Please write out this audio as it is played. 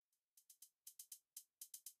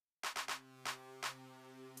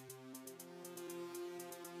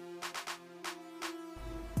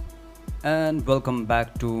And welcome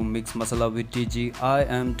back to Mix Masala with TG. I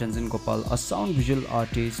am Tenzin Gopal, a sound visual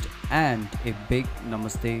artist, and a big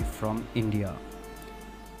namaste from India.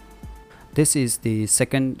 This is the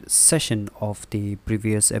second session of the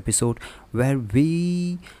previous episode where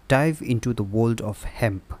we dive into the world of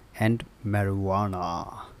hemp and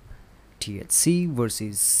marijuana. THC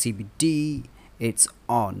versus CBD. It's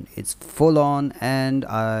on, it's full on, and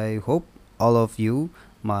I hope all of you,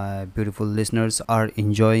 my beautiful listeners, are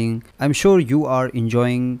enjoying. I'm sure you are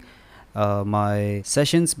enjoying my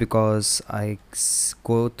sessions because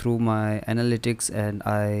go through my analytics and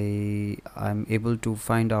I'm able to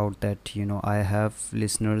find out that I have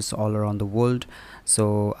listeners all around the world.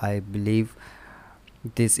 So I believe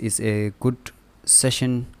this is a good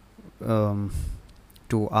session um,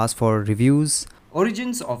 to ask for reviews.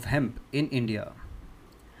 Origins of hemp in India.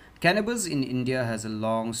 Cannabis in India has a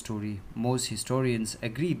long story. Most historians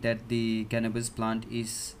agree that the cannabis plant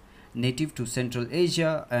is native to Central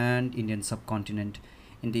Asia and Indian subcontinent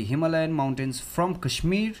in the Himalayan mountains from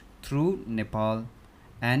Kashmir through Nepal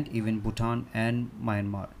and even Bhutan and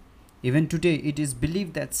Myanmar. Even today, it is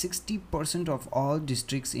believed that 60% of all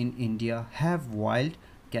districts in India have wild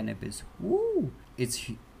cannabis. Woo!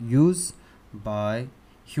 Its use by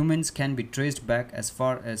humans can be traced back as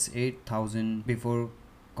far as 8000 before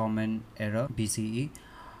Common Era BCE,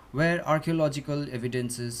 where archaeological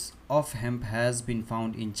evidences of hemp has been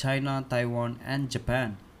found in China, Taiwan, and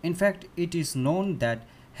Japan. In fact, it is known that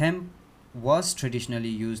hemp was traditionally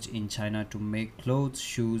used in China to make clothes,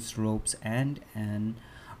 shoes, ropes, and an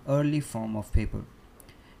early form of paper.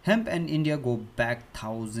 Hemp and India go back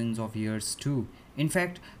thousands of years too. In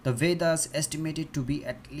fact, the Vedas, estimated to be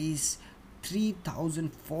at least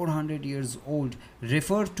 3400 years old,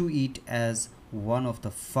 refer to it as one of the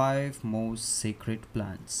five most sacred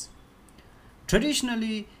plants.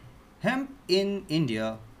 Traditionally, hemp in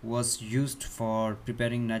India was used for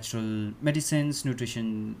preparing natural medicines,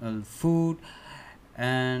 nutritional food,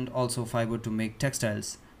 and also fiber to make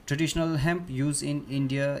textiles. Traditional hemp use in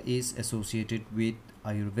India is associated with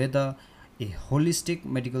Ayurveda, a holistic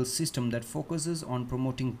medical system that focuses on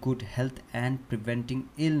promoting good health and preventing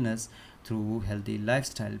illness through healthy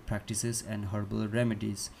lifestyle practices and herbal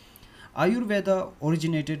remedies. Ayurveda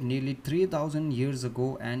originated nearly 3000 years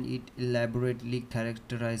ago and it elaborately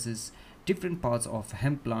characterizes different parts of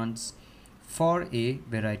hemp plants for a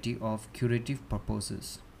variety of curative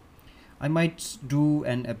purposes. I might do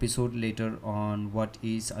an episode later on what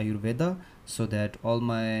is Ayurveda so that all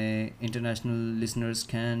my international listeners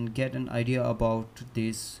can get an idea about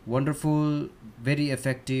this wonderful, very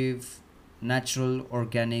effective, natural,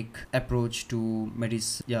 organic approach to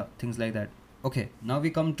medicine. Yeah, things like that. Okay, now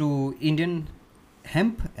we come to Indian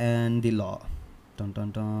hemp and the law. Dun,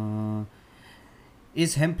 dun, dun.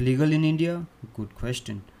 Is hemp legal in India? Good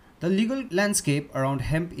question. The legal landscape around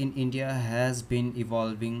hemp in India has been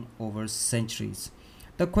evolving over centuries.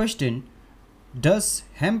 The question, does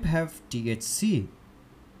hemp have THC,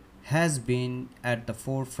 has been at the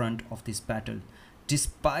forefront of this battle.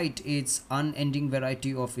 Despite its unending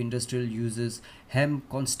variety of industrial uses, hemp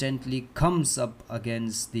constantly comes up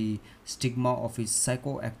against the stigma of its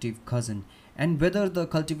psychoactive cousin, and whether the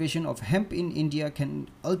cultivation of hemp in India can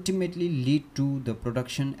ultimately lead to the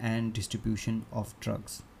production and distribution of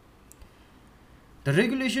drugs. The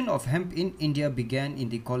regulation of hemp in India began in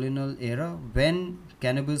the colonial era when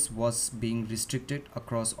cannabis was being restricted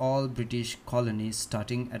across all British colonies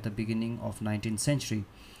starting at the beginning of 19th century.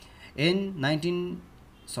 In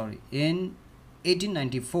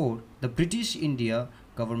 1894, the British India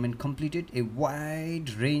government completed a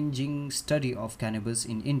wide-ranging study of cannabis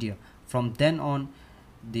in India. From then on,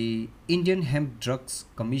 the Indian Hemp Drugs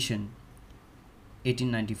Commission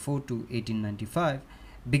 1894 to 1895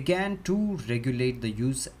 began to regulate the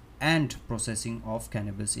use and processing of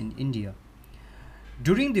cannabis in India.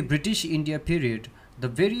 During the British India period, the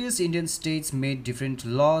various Indian states made different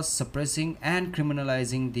laws suppressing and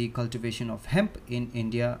criminalizing the cultivation of hemp in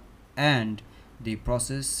India and the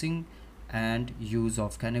processing and use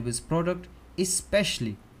of cannabis product,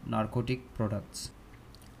 especially narcotic products.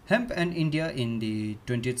 Hemp and India in the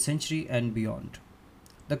 20th century and beyond.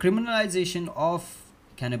 The criminalization of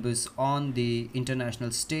cannabis on the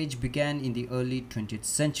international stage began in the early 20th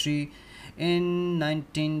century. In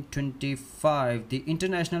 1925, the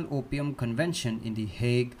International Opium Convention in The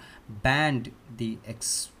Hague banned the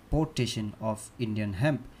exportation of Indian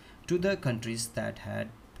hemp to the countries that had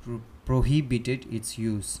prohibited its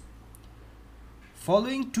use.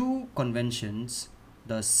 Following two conventions,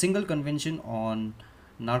 the Single Convention on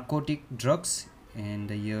Narcotic Drugs in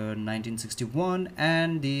the year 1961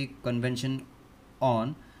 and the Convention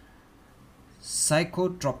on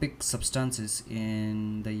psychotropic substances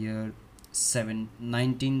in the year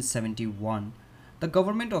 1971, the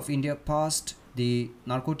government of India passed the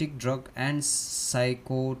Narcotic Drug and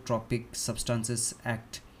Psychotropic Substances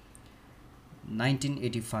Act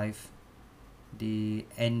 1985, the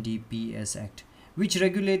NDPS Act, which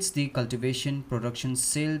regulates the cultivation, production,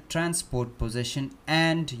 sale, transport, possession,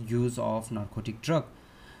 and use of narcotic drug,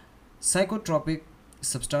 psychotropic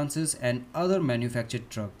substances, and other manufactured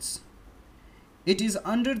drugs. It is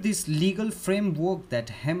under this legal framework that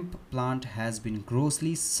hemp plant has been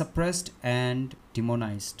grossly suppressed and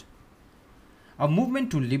demonized. A movement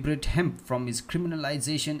to liberate hemp from its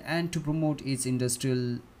criminalization and to promote its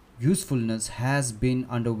industrial usefulness has been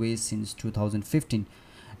underway since 2015,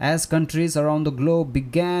 as countries around the globe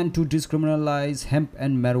began to decriminalize hemp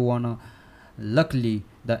and marijuana. Luckily,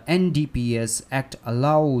 the NDPS Act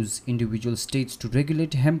allows individual states to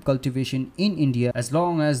regulate hemp cultivation in India as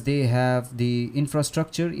long as they have the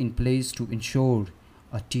infrastructure in place to ensure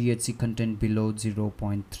a THC content below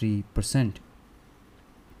 0.3%.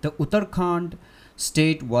 The Uttarakhand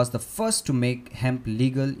state was the first to make hemp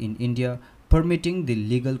legal in India, permitting the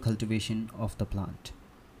legal cultivation of the plant.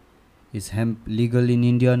 Is hemp legal in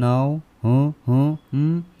India now?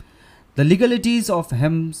 The legalities of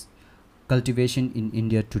hemp cultivation in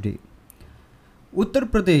India today. Uttar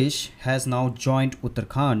Pradesh has now joined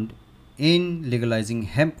Uttarakhand in legalizing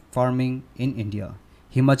hemp farming in India.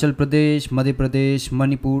 Himachal Pradesh, Madhya Pradesh,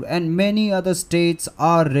 Manipur, and many other states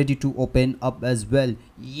are ready to open up as well.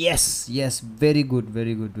 Yes, very good,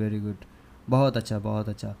 very good, very good. बहुत अच्छा, बहुत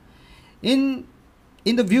अच्छा. In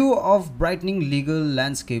the view of brightening legal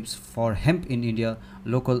landscapes for hemp in India,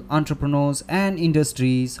 local entrepreneurs and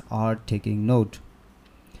industries are taking note.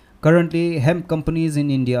 Currently, hemp companies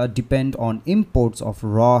in India depend on imports of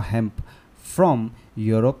raw hemp from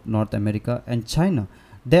Europe, North America, and China.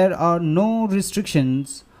 There are no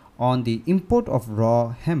restrictions on the import of raw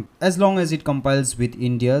hemp as long as it complies with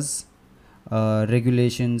India's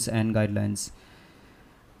regulations and guidelines.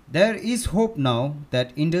 There is hope now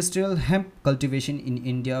that industrial hemp cultivation in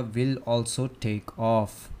India will also take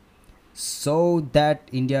off so that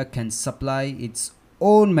India can supply its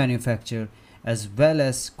own manufacture as well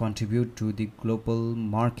as contribute to the global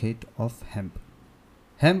market of hemp.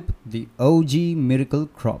 Hemp, the OG miracle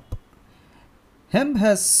crop. Hemp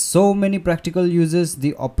has so many practical uses,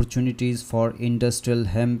 the opportunities for industrial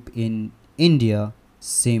hemp in India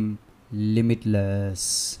seem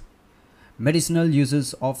limitless. Medicinal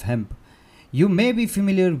uses of hemp. You may be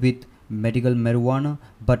familiar with medical marijuana,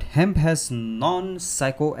 but hemp has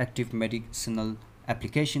non-psychoactive medicinal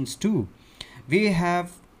applications too. We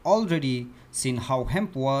have already seen how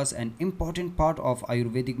hemp was an important part of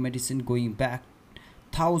Ayurvedic medicine going back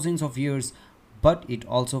thousands of years, but it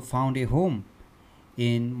also found a home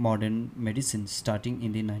in modern medicine starting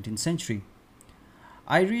in the 19th century.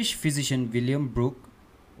 Irish physician William Brooke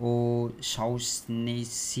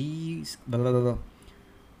O'Shaughnessy,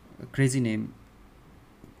 crazy name,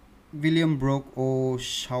 William Brooke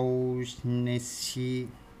O'Shaughnessy.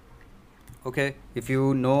 Okay, if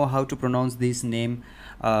you know how to pronounce this name,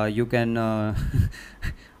 you can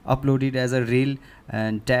upload it as a reel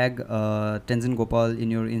and tag Tenzin Gopal in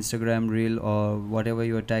your Instagram reel or whatever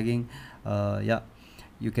you are tagging.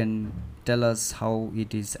 You can tell us how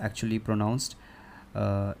it is actually pronounced.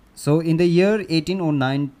 So in the year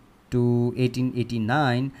 1809 to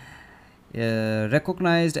 1889,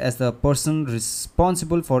 recognized as the person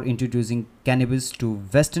responsible for introducing cannabis to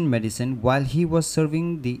Western medicine while he was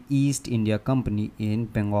serving the East India Company in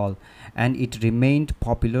Bengal, and it remained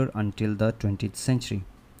popular until the 20th century.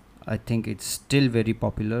 I think it's still very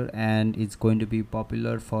popular and it's going to be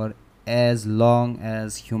popular for as long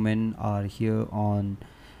as humans are here on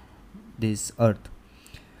this earth.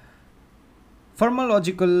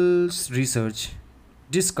 Pharmacological research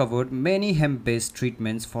discovered many hemp-based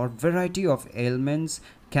treatments for variety of ailments.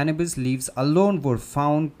 Cannabis leaves alone were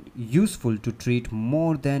found useful to treat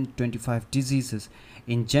more than 25 diseases.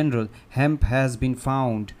 In general, hemp has been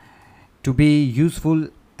found to be useful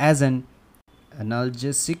as an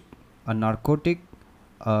analgesic, a narcotic,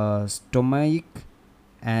 a stomachic,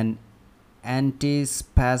 an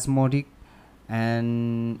antispasmodic,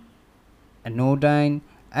 an anodyne,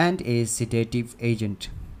 and a sedative agent.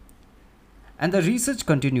 And the research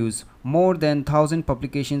continues. More than 1,000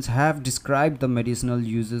 publications have described the medicinal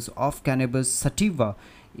uses of cannabis sativa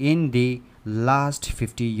in the last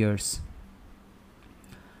 50 years.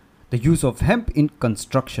 The use of hemp in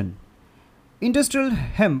construction. Industrial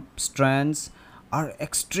hemp strands are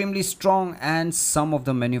extremely strong, and some of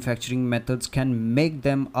the manufacturing methods can make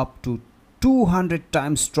them up to 200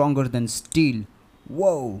 times stronger than steel.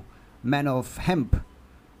 Whoa! man of hemp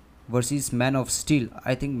versus man of steel.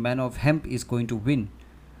 I think man of hemp is going to win.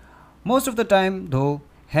 Most of the time, though,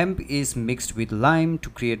 hemp is mixed with lime to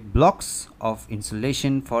create blocks of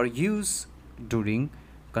insulation for use during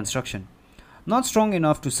construction. Not strong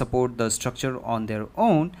enough to support the structure on their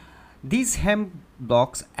own, these hemp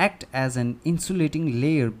blocks act as an insulating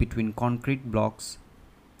layer between concrete blocks.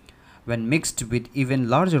 When mixed with even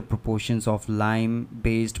larger proportions of lime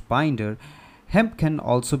based binder, hemp can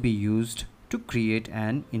also be used to create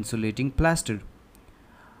an insulating plaster.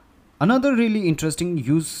 Another really interesting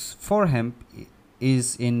use for hemp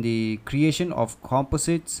is in the creation of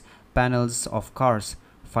composites panels of cars,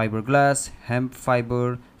 fiberglass, hemp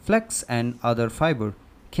fiber, flex, and other fiber,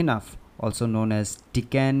 kinaf, also known as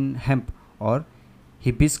Deccan hemp or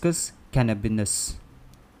Hibiscus cannabinus.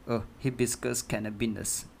 Hibiscus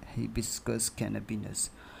cannabinus. Hibiscus cannabinus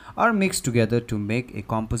are mixed together to make a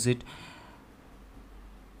composite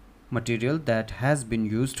material that has been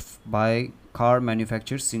used by car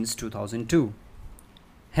manufacturers since 2002.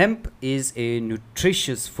 Hemp is a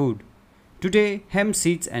nutritious food. Today, hemp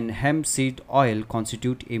seeds and hemp seed oil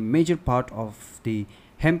constitute a major part of the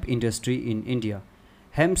hemp industry in India.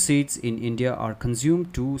 Hemp seeds in India are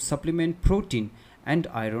consumed to supplement protein and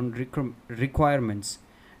iron requirements.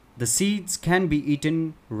 The seeds can be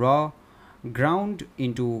eaten raw, ground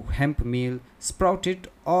into hemp meal, sprouted,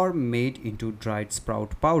 or made into dried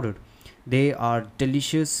sprout powder. They are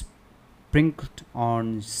delicious, sprinkled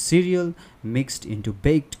on cereal, mixed into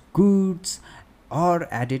baked goods, or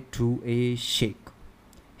added to a shake.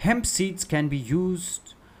 Hemp seeds can be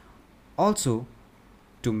used also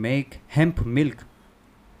to make hemp milk,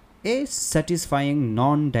 a satisfying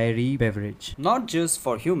non dairy beverage. Not just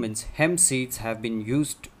for humans, hemp seeds have been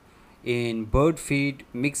used in bird feed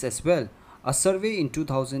mix as well. A survey in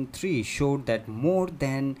 2003 showed that more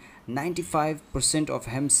than 95% of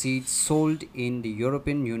hemp seeds sold in the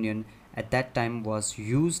European Union at that time was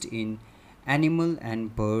used in animal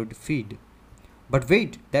and bird feed. But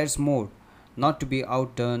wait, there's more. Not to be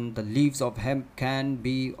outdone, the leaves of hemp can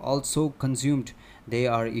be also consumed. They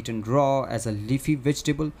are eaten raw as a leafy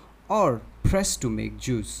vegetable or pressed to make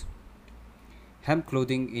juice. Hemp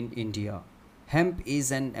clothing in India. Hemp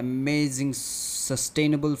is an amazing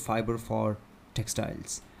sustainable fiber for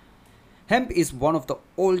textiles. Hemp is one of the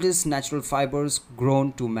oldest natural fibers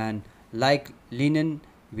grown to man. Like linen,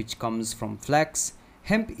 which comes from flax,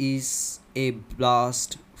 hemp is a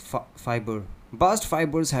bast fiber. Bast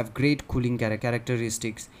fibers have great cooling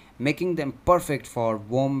characteristics, making them perfect for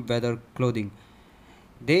warm weather clothing.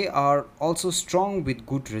 They are also strong with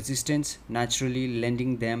good resistance, naturally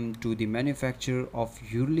lending them to the manufacture of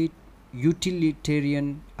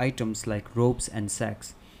utilitarian items like ropes and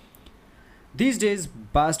sacks. These days,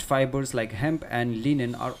 bast fibers like hemp and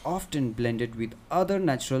linen are often blended with other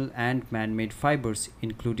natural and man made fibers,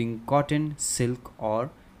 including cotton, silk, or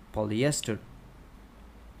polyester.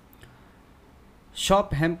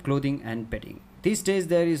 Shop hemp clothing and bedding. These days,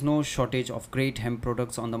 there is no shortage of great hemp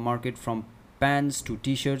products on the market, from pants to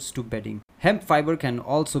t shirts to bedding. Hemp fiber can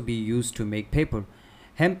also be used to make paper.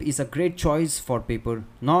 Hemp is a great choice for paper,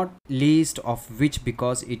 not least of which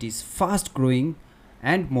because it is fast growing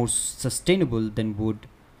and more sustainable than wood.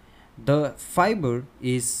 The fiber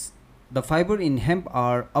is the fiber in hemp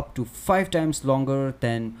are up to 5 times longer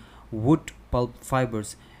than wood pulp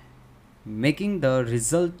fibers, making the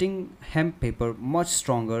resulting hemp paper much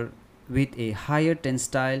stronger with a higher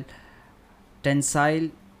tensile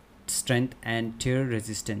strength and tear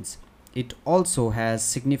resistance. It also has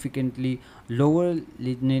significantly lower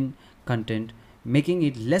lignin content, making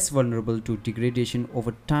it less vulnerable to degradation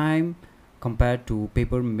over time compared to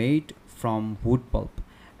paper made from wood pulp.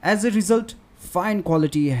 As a result, fine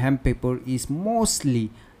quality hemp paper is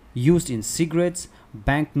mostly used in cigarettes,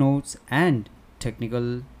 banknotes, and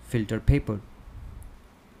technical filter paper.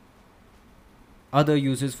 Other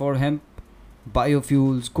uses for hemp: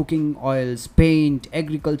 biofuels, cooking oils, paint,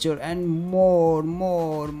 agriculture, and more.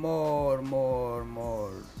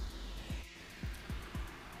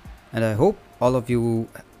 And I hope all of you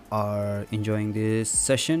are enjoying this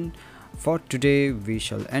session. For today, we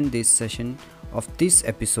shall end this session of this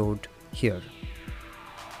episode here.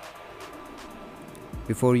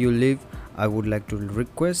 Before you leave, I would like to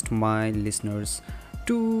request my listeners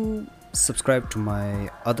to subscribe to my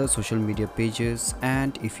other social media pages,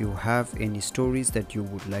 and if you have any stories that you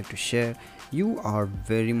would like to share, you are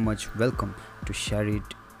very much welcome to share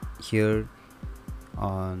it here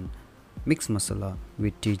on Mix Masala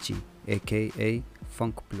with TG, aka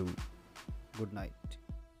Funk Blue. Good night.